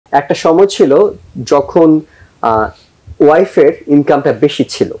একটা সময় ছিল যখন ওয়াইফের ইনকামটা বেশি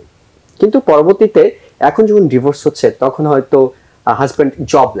ছিল, কিন্তু পরবর্তীতে এখন যখন ডিভোর্স হচ্ছে তখন হয়তো হাজব্যান্ড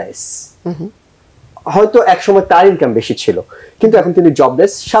জবলেস। হয়তো একসময় তার ইনকাম বেশি ছিল, কিন্তু এখন তিনি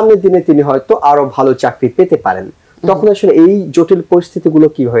জবলেস, সামনের দিনে তিনি হয়তো আরো ভালো চাকরি পেতে পারেন। তখন আসলে এই জটিল পরিস্থিতিগুলো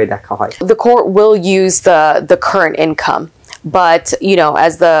কিভাবে দেখা হয়? The court will use the current income, but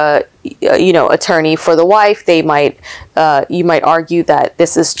as the attorney for the wife, you might argue that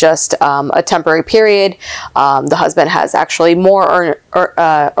this is just a temporary period. The husband has actually more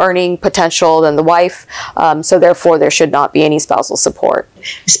earning potential than the wife, so therefore there should not be any spousal support.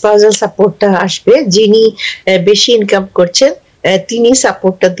 Spousal support টা আসবে যিনি বেশি income করছেন তিনি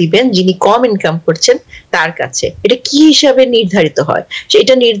সাপোর্টটা দিবেন যিনি কম income করছেন তার কাছে। এটা কি হিসাবে নির্ধারিত হয়?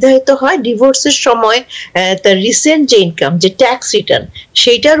 সেটা নির্ধারিত হয় ডিভোর্সের সময় তার রিসেন্ট যে ইনকাম, যে ট্যাক্স রিটার্ন,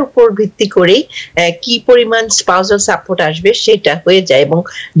 সেটার উপর ভিত্তি করেই কি পরিমাণ স্পাউসাল সাপোর্ট আসবে সেটা হয়ে যায়, এবং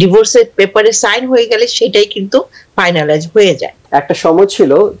ডিভোর্সের পেপারে সাইন হয়ে গেলে সেটাই কিন্তু ফাইনালাইজ হয়ে যায়। একটা সময়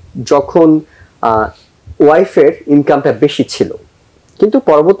ছিল যখন ওয়াইফের ইনকামটা বেশি ছিল, কিন্তু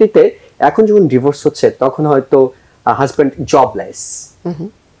পরবর্তীতে এখন যখন ডিভোর্স হচ্ছে তখন হয়তো হাজব্যান্ড জবলেস।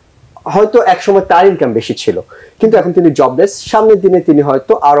 হয়তো একসময় তার ইনকাম বেশি ছিল, কিন্তু এখন তিনি জবলেস, সামনের দিনে তিনি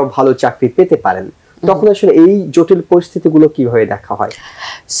হয়তো আরো ভালো চাকরি পেতে পারেন। তখন আসলে এই জটিল পরিস্থিতিগুলো কিভাবে দেখা হয়?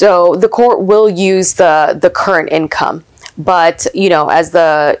 So the court will use the current income, but as the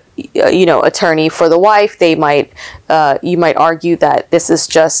attorney for the wife, you might argue that this is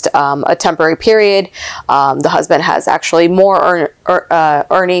just a temporary period. The husband has actually more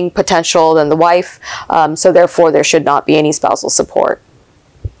earning potential than the wife, so therefore there should not be any spousal support.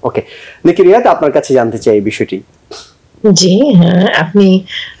 ওকে, নিকিরিয়াত, আপনার কাছে জানতে চাই এই বিষয়টি। জি হ্যাঁ, আপনি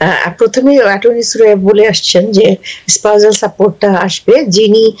প্রথমে attorney সুরায় বলে আসছেন যে স্পাউসাল সাপোর্টটা আসবে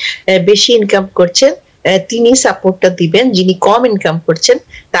যিনি বেশি ইনকাম করছেন তিনি সাপোর্টটা দিবেন যিনি কম ইনকাম করছেন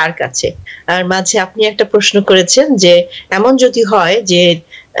তার কাছে। আর মাঝে আপনি একটা প্রশ্ন করেছেন যে এমন যদি হয় যে,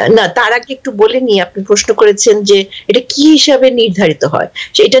 না তার আগে একটু বলে নি, আপনি প্রশ্ন করেছেন যে এটা কি হিসাবে নির্ধারিত হয়?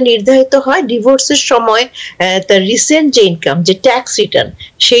 সেটা নির্ধারিত হয় ডিভোর্সের সময় তার রিসেন্ট যে ইনকাম, যে ট্যাক্স রিটার্ন,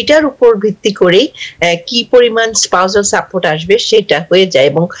 সেটার উপর ভিত্তি করেই কি পরিমাণ স্পাউসাল সাপোর্ট আসবে সেটা হয়ে যায়,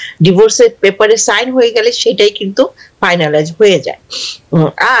 এবং ডিভোর্সের পেপারে সাইন হয়ে গেলে সেটাই কিন্তু ফাইনালাইজ হয়ে যায়।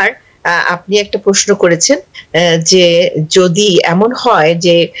 আর আপনি একটা প্রশ্ন করেছেন যে যদি এমন হয়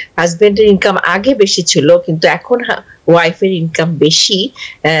যে হাজবেন্ডের ইনকাম আগে বেশি ছিল কিন্তু এখন ওয়াইফের ইনকাম বেশি,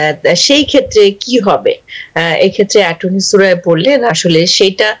 সেই ক্ষেত্রে কি হবে? এই ক্ষেত্রে অ্যাটর্নি সুরায় বললেন আসলে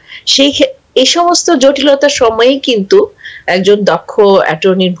এই সমস্ত জটিলতার সময়ই কিন্তু একজন দক্ষ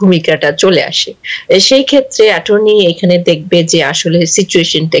অ্যাটর্নির ভূমিকাটা চলে আসে। সেই ক্ষেত্রে অ্যাটর্নি এখানে দেখবে যে আসলে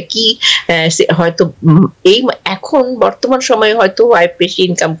সিচুয়েশনটা কি। হয়তো এখন বর্তমান সময়ে হয়তো ওয়াইফ বেশি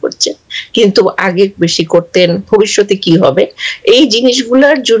ইনকাম করছেন কিন্তু আগে বেশি করতেন, ভবিষ্যতে কি হবে? এই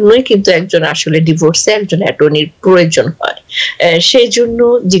জিনিসগুলোর জন্যই কিন্তু একজন আসলে ডিভোর্সে একজন অ্যাটর্নির প্রয়োজন হয়। সেই জন্য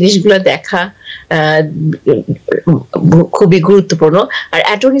জিনিসগুলো দেখা খুবই গুরুত্বপূর্ণ। আর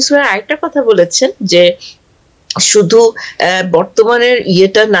অ্যাটর্নি সুরা আরেকটা কথা বলেছেন যে শুধু বর্তমানের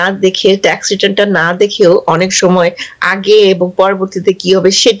ইয়েটা না দেখে, ট্যাক্স রিটার্নটা না দেখেও অনেক সময় আগে এবং পরবর্তীতে কি হবে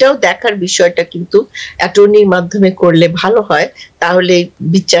সেটাও দেখার বিষয়টা কিন্তু অ্যাটর্নির মাধ্যমে করলে ভালো হয়। তাহলে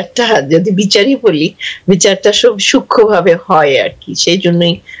বিচারটা, যদি বিচারই বলি, বিচারটা সব সূক্ষ্মভাবে হয় আর কি। সেই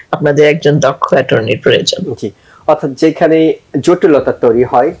জন্যই আপনাদের একজন দক্ষ অ্যাটর্নির প্রয়োজন। জি, অর্থাৎ যেখানে জটিলতা তৈরি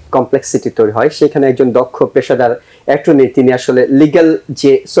হয়, কমপ্লেক্সিটি তৈরি হয়, সেখানে একজন দক্ষ পেশাদার অ্যাটর্নি তিনি আসলে লিগ্যাল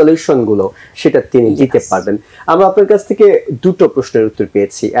যে সলিউশন গুলো সেটা তিনি দিতে পারবেন। আমরা আপনার কাছ থেকে দুটো প্রশ্নের উত্তর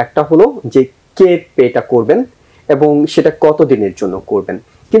পেয়েছি। একটা হলো যে কে পেটা করবেন এবং সেটা কত দিনের জন্য করবেন,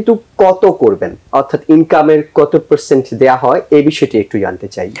 কিন্তু কত করবেন, অর্থাৎ ইনকামের কত পার্সেন্ট দেয়া হয়, এই বিষয়টি একটু জানতে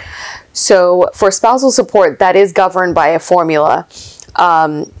চাই। So for spousal support, that is governed by a formula.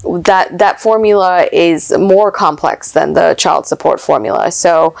 That formula is more complex than the child support formula.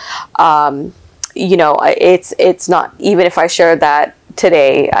 So, it's not, even if I share that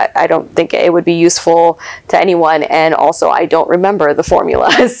today, I don't think it would be useful to anyone, and also I don't remember the formula.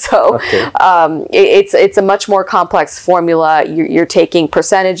 So okay. It's a much more complex formula. You're taking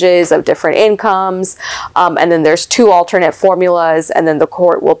percentages of different incomes, and then there's two alternate formulas, and then the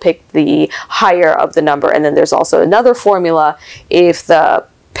court will pick the higher of the number. And then there's also another formula if the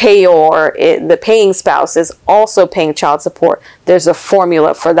the paying spouse is also paying child support. There's a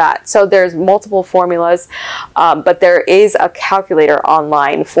formula for that. So there's multiple formulas, but there is a calculator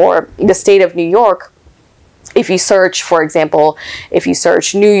online for the state of New York. if you search, for example, if you search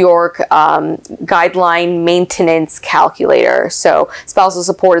New York guideline maintenance calculator, so spousal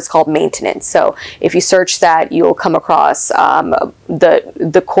support is called maintenance. So if you search that, you'll come across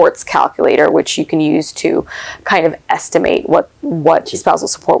the court's calculator, which you can use to kind of estimate what spousal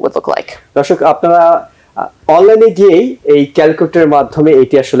support would look like. দর্শক আপনারা অনলাইনে গিয়েই এই ক্যালকুলেটরের মাধ্যমে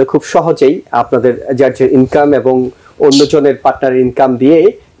এটি আসলে খুব সহজেই আপনাদের যার যে ইনকাম এবং অন্যজনের পার্টনার ইনকাম দিয়ে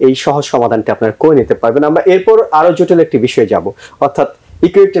এই সহজ সমাধানটা আপনারা করে নিতে পারবেন। আমরা এরপর আরো জটিল একটি বিষয়ে যাব, অর্থাৎ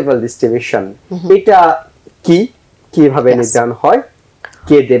ইকুইটেবল ডিস্ট্রিবিউশন। এটা কি, কিভাবে নির্ধারণ হয়,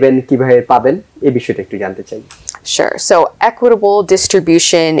 কে দেবেন, কিভাবে পাবেন, এই বিষয়টা একটু জানতে চাই। Sure. So equitable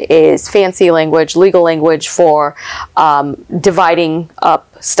distribution is fancy language, legal language for dividing up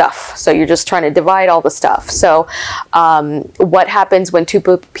stuff. So you're just trying to divide all the stuff. So what happens when two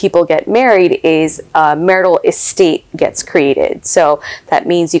people get married is a marital estate gets created. So that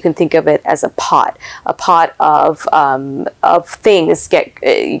means you can think of it as a pot of things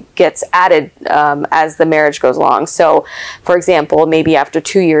gets added as the marriage goes along. So for example, maybe after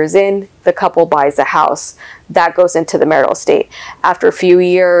 2 years in, the couple buys a house. That goes into the marital estate. After a few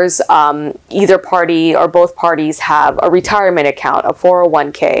years, either party or both parties have a retirement account, a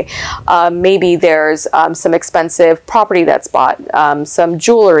 401k. Maybe there's some expensive property that's bought, some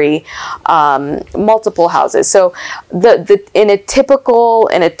jewelry, multiple houses. So in a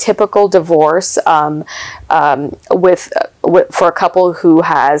typical divorce, for a couple who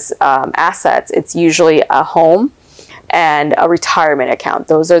has assets, it's usually a home and a retirement account.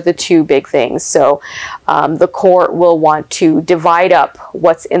 Those are the two big things. So the court will want to divide up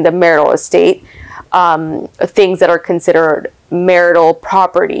what's in the marital estate, things that are considered marital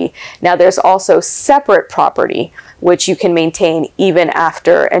property. Now there's also separate property which you can maintain even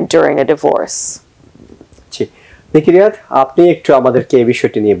after and during a divorce. জি, নিকিরিয়াত আপনি একটু আমাদেরকে এই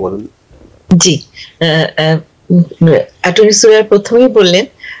বিষয়টি নিয়ে বলুন। জি, attorney সুরার প্রথমেই বললেন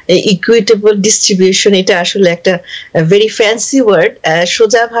ইকুইটেবল ডিস্ট্রিবিউশন, এটা আসলে একটা ভেরি ফ্যান্সি ওয়ার্ড।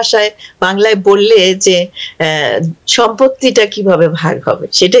 সোজা ভাষায় বাংলায় বললে যে সম্পত্তিটা কিভাবে ভাগ হবে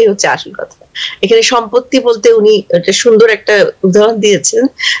সেটাই হচ্ছে আসল কথা। এখানে সম্পত্তি বলতে উনি একটা সুন্দর একটা উদাহরণ দিয়েছেন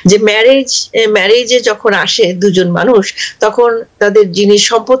যে ম্যারেজে যখন আসে দুজন মানুষ, তখন তাদের জিনিস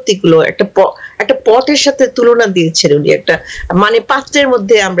সম্পত্তিগুলো একটা পটের সাথে তুলনা দিয়েছেন উনি। একটা মানে পাত্রের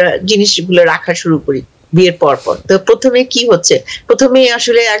মধ্যে আমরা জিনিসগুলো রাখা শুরু করি বিয়ের পর। তো প্রথমে কি হচ্ছে, প্রথমে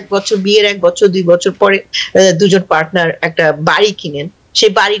আসলে 1 বছর, বিয়ের 1 বছর 2 বছর পরে দুজন পার্টনার একটা বাড়ি কিনেন,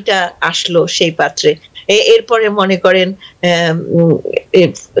 সেই বাড়িটা আসলো সেই পাত্রে। এরপরে মনে করেন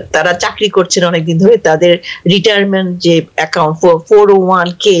তারা চাকরি করছেন অনেকদিন ধরে, তাদের রিটায়ারমেন্ট যে অ্যাকাউন্ট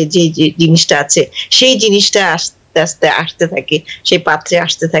 401k যে জিনিসটা আছে, সেই জিনিসটা আস্তে আস্তে আসতে থাকে, সেই পাত্রে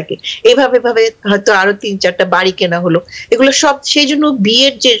আসতে থাকে। এইভাবে হয়তো আরো 3-4টা বাড়ি কেনা হলো। এগুলো সব সেই জন্য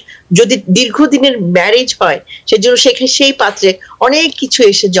বিয়ের যে যদি দীর্ঘদিনের ম্যারেজ হয়, সেজন্য সেই পাত্রে অনেক কিছু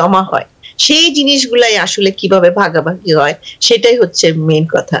এসে জমা হয়। সেই জিনিসগুলাই আসলে কিভাবে ভাগাভাগি হয় সেটাই হচ্ছে মেইন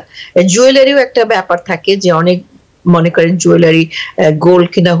কথা। জুয়েলারিও একটা ব্যাপার থাকে যে অনেক মনে করেন জুয়েলারি, গোল্ড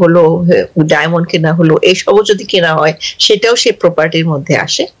কেনা হলো, ডায়মন্ড কেনা হলো, এইসবও যদি কেনা হয় সেটাও সেই প্রপার্টির মধ্যে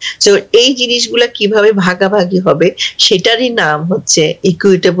আসে। তো এই জিনিসগুলা কিভাবে ভাগাভাগি হবে সেটারই নাম হচ্ছে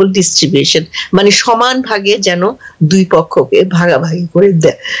ইকুইটেবল ডিস্ট্রিবিউশন, মানে সমান ভাগে যেন দুই পক্ষকে ভাগাভাগি করে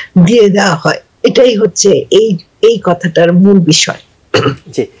দিয়ে দেওয়া হয়। এটাই হচ্ছে এই কথাটার মূল বিষয়।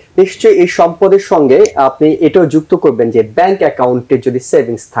 জি, নিশ্চয়ই এই সম্পদের সঙ্গে আপনি এটাও যুক্ত করবেন যে ব্যাংক অ্যাকাউন্টে যদি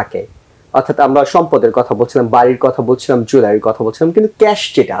সেভিংস থাকে, অর্থাৎ আমরা সম্পদের কথা বলছিলাম, বাড়ির কথা বলছিলাম, জুয়েলারির কথা বলছিলাম, কিন্তু ক্যাশ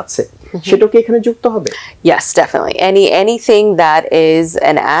যেটা আছে সেটাও কি এখানে যুক্ত হবে? Yes, definitely. Anything that is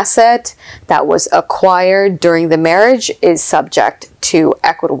an asset that was acquired during the marriage is subject to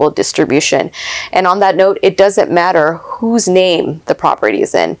equitable distribution. And on that note, it doesn't matter whose name the property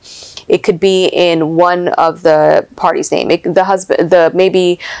is in. It could be in one of the party's name. Maybe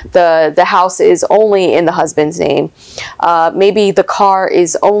the house is only in the husband's name. Maybe the car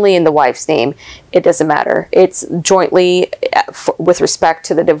is only in the wife's name. It doesn't matter. It's jointly, with respect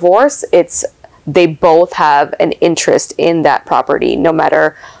to the divorce, they both have an interest in that property, no matter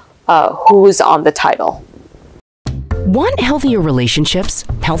who's on the title. Want healthier relationships,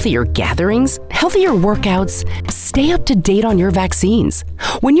 healthier gatherings, healthier workouts? Stay up to date on your vaccines.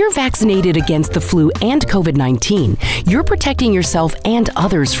 When you're vaccinated against the flu and COVID-19, you're protecting yourself and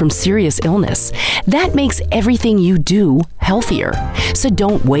others from serious illness. That makes everything you do healthier. So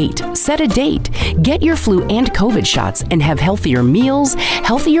don't wait. Set a date. Get your flu and COVID shots and have healthier meals,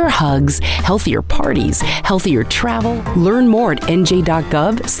 healthier hugs, healthier parties, healthier travel. Learn more at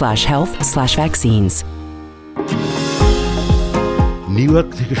nj.gov/health/vaccines. New York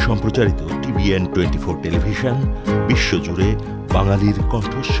থেকে সম্প্রচারিত TBN 24 television বিশ্বজুড়ে বাঙালির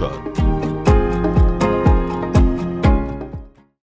কণ্ঠস্বর।